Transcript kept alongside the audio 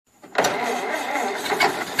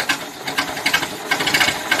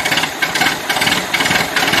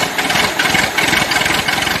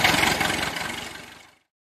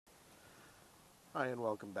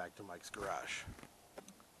to Mike's Garage.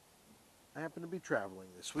 I happen to be traveling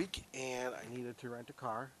this week and I needed to rent a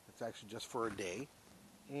car. It's actually just for a day.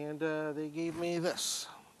 And they gave me this,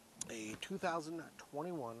 a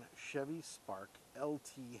 2021 Chevy Spark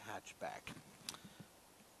LT hatchback.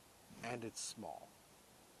 And it's small,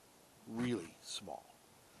 really small.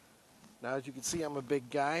 Now as you can see, I'm a big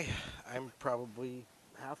guy. I'm probably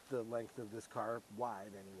half the length of this car,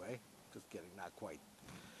 wide anyway. Just kidding, not quite.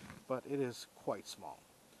 But it is quite small.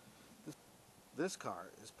 This car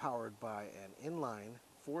is powered by an inline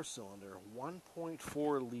 4-cylinder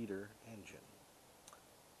 1.4 liter engine.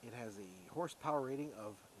 It has a horsepower rating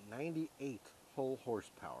of 98 whole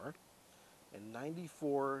horsepower and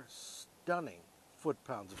 94 stunning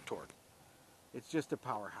foot-pounds of torque. It's just a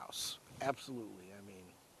powerhouse. Absolutely. I mean,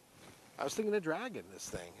 I was thinking of dragging this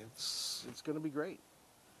thing. It's going to be great.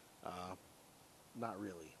 Not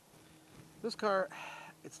really. This car,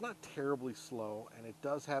 it's not terribly slow, and it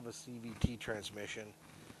does have a CVT transmission.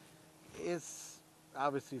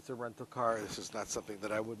 Obviously it's a rental car. This is not something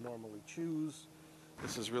that I would normally choose.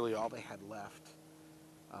 This is really all they had left.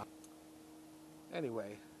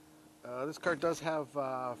 Anyway, this car does have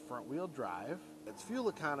front-wheel drive. Its fuel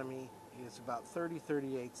economy is about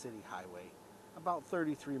 30-38 city highway, about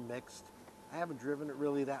 33 mixed. I haven't driven it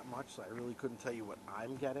really that much, so I really couldn't tell you what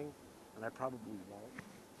I'm getting, and I probably won't,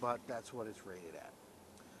 but that's what it's rated at.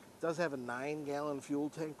 It does have a 9-gallon fuel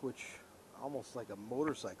tank, which almost like a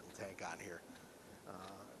motorcycle tank on here.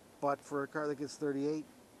 But for a car that gets 38,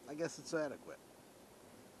 I guess it's adequate.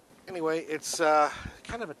 Anyway, it's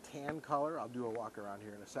kind of a tan color. I'll do a walk around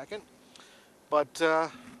here in a second. But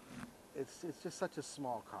it's just such a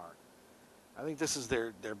small car. I think this is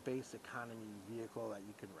their base economy vehicle that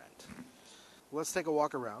you can rent. Let's take a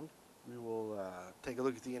walk around. We will take a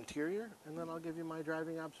look at the interior, and then I'll give you my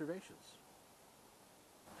driving observations.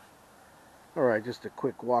 All right, just a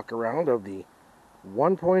quick walk around of the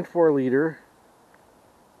 1.4 liter,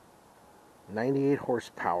 98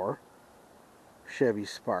 horsepower Chevy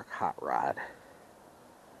Spark Hot Rod.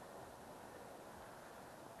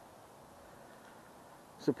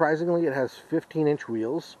 Surprisingly, it has 15-inch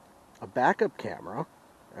wheels, a backup camera,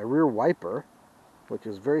 a rear wiper, which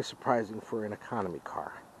is very surprising for an economy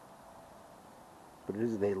car. But it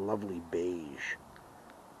is in a lovely beige.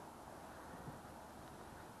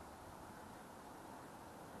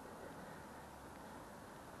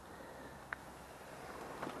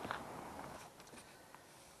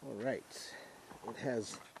 Alright, it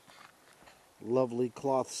has lovely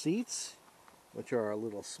cloth seats, which are a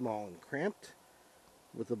little small and cramped,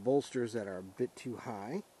 with the bolsters that are a bit too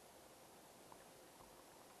high.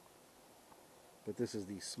 But this is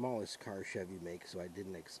the smallest car Chevy makes, so I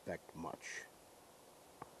didn't expect much.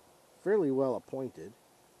 Fairly well appointed.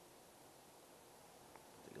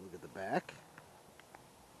 Take a look at the back.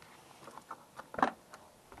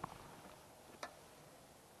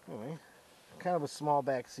 Anyway, kind of a small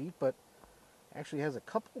back seat, but actually has a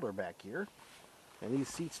cup holder back here. And these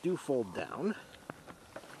seats do fold down,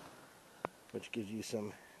 which gives you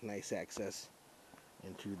some nice access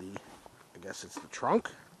into the, I guess it's the trunk,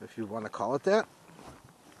 if you want to call it that.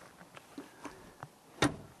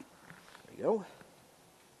 There you go.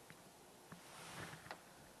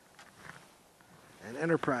 And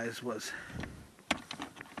Enterprise was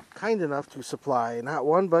kind enough to supply not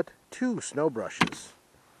one but 2 snow brushes,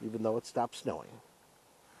 even though it stopped snowing.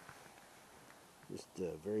 Just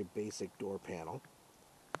a very basic door panel.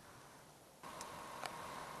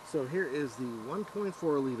 So here is the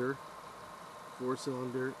 1.4 liter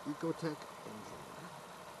 4-cylinder Ecotec engine.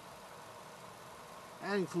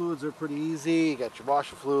 Adding fluids are pretty easy. You got your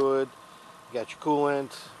washer fluid, you got your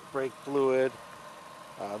coolant, brake fluid.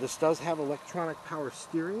 This does have electronic power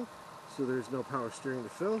steering, so there's no power steering to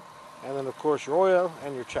fill. And then of course your oil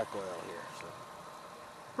and your check oil here. So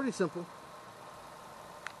pretty simple.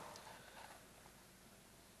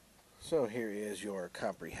 So here is your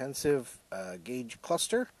comprehensive gauge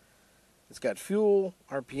cluster. It's got fuel,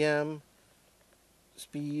 RPM,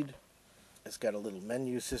 speed. It's got a little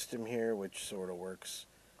menu system here which sort of works.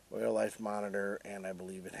 Oil life monitor, and I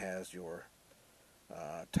believe it has your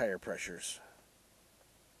tire pressures.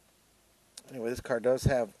 Anyway, this car does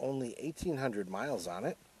have only 1,800 miles on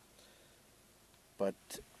it, but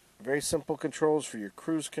very simple controls for your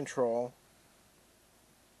cruise control,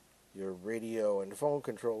 your radio and phone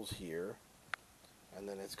controls here, and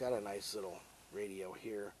then it's got a nice little radio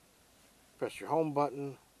here. Press your home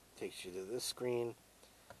button, takes you to this screen.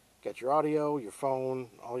 Got your audio, your phone,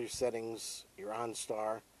 all your settings, your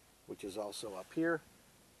OnStar, which is also up here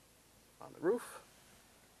on the roof.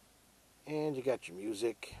 And you got your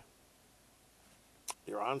music,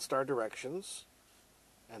 your OnStar directions,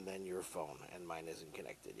 and then your phone, and mine isn't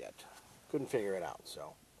connected yet. Couldn't figure it out,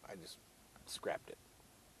 so I just scrapped it.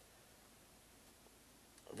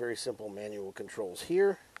 Very simple manual controls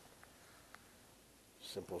here.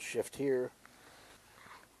 Simple shift here.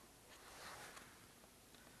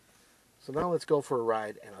 So now let's go for a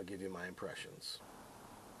ride and I'll give you my impressions.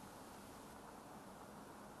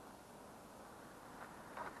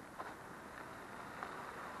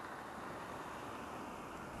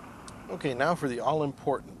 Okay, now for the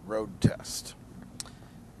all-important road test.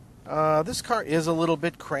 This car is a little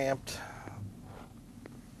bit cramped,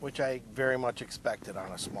 which I very much expected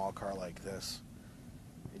on a small car like this.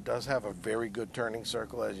 It does have a very good turning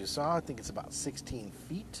circle, as you saw. I think it's about 16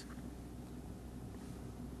 feet.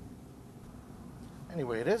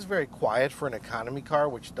 Anyway, it is very quiet for an economy car,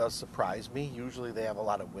 which does surprise me. Usually they have a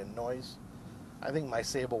lot of wind noise. I think my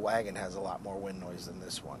Sable wagon has a lot more wind noise than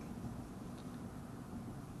this one.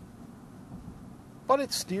 But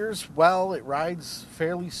it steers well. It rides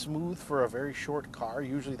fairly smooth for a very short car.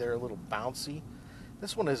 Usually they're a little bouncy.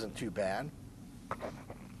 This one isn't too bad.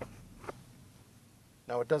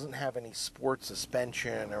 Now, it doesn't have any sport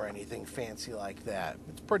suspension or anything fancy like that.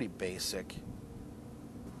 It's pretty basic.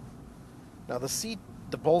 Now,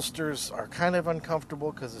 the bolsters are kind of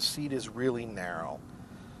uncomfortable because the seat is really narrow.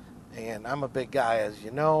 And I'm a big guy, as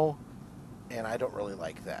you know, and I don't really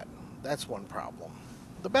like that. That's one problem.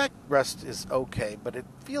 The backrest is okay, but it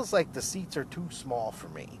feels like the seats are too small for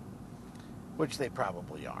me, which they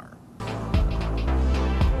probably are.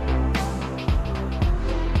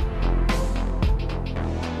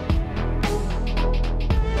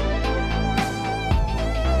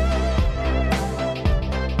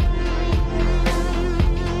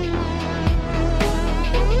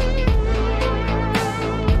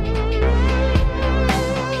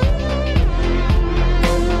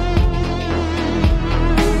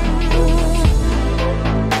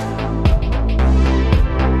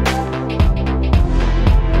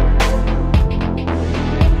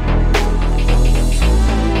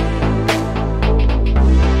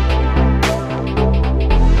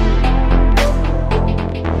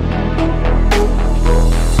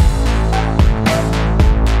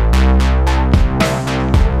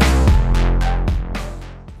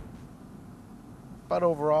 But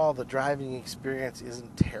overall, the driving experience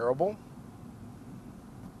isn't terrible.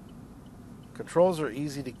 Controls are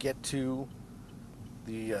easy to get to.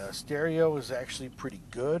 The stereo is actually pretty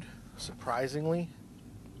good, surprisingly.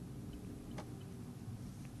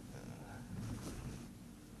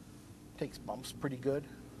 Takes bumps pretty good.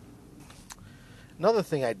 Another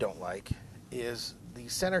thing I don't like is the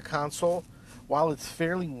center console. While it's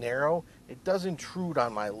fairly narrow, it does intrude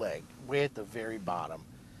on my leg, way at the very bottom.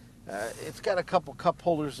 It's got a couple cup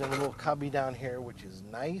holders and a little cubby down here, which is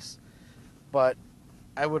nice, but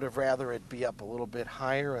I would have rather it be up a little bit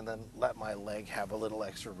higher and then let my leg have a little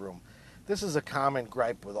extra room. This is a common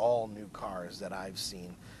gripe with all new cars that I've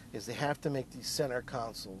seen, is they have to make these center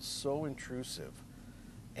consoles so intrusive,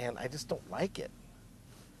 and I just don't like it.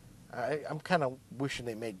 I'm kind of wishing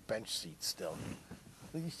they made bench seats still.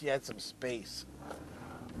 At least you had some space.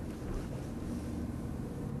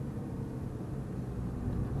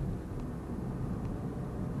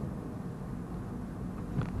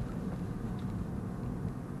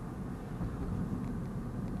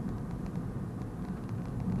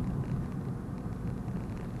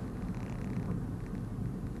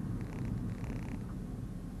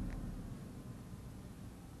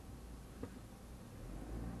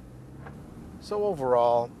 So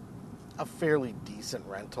overall, a fairly decent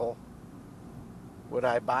rental. Would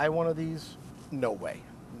I buy one of these? No way.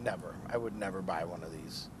 Never. I would never buy one of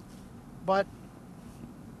these. But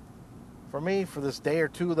for me, for this day or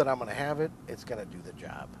two that I'm going to have it, it's going to do the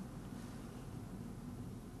job.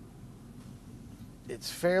 It's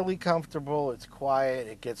fairly comfortable. It's quiet.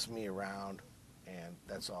 It gets me around. And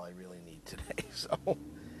that's all I really need today. So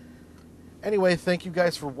anyway, thank you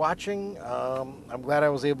guys for watching. I'm glad I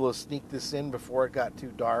was able to sneak this in before it got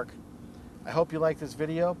too dark. I hope you like this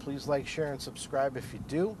video. Please like, share, and subscribe if you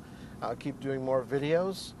do. I'll keep doing more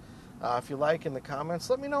videos. If you like, in the comments,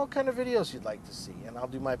 let me know what kind of videos you'd like to see, and I'll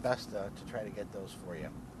do my best to try to get those for you.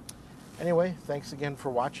 Anyway, thanks again for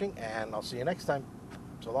watching, and I'll see you next time.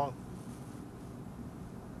 So long.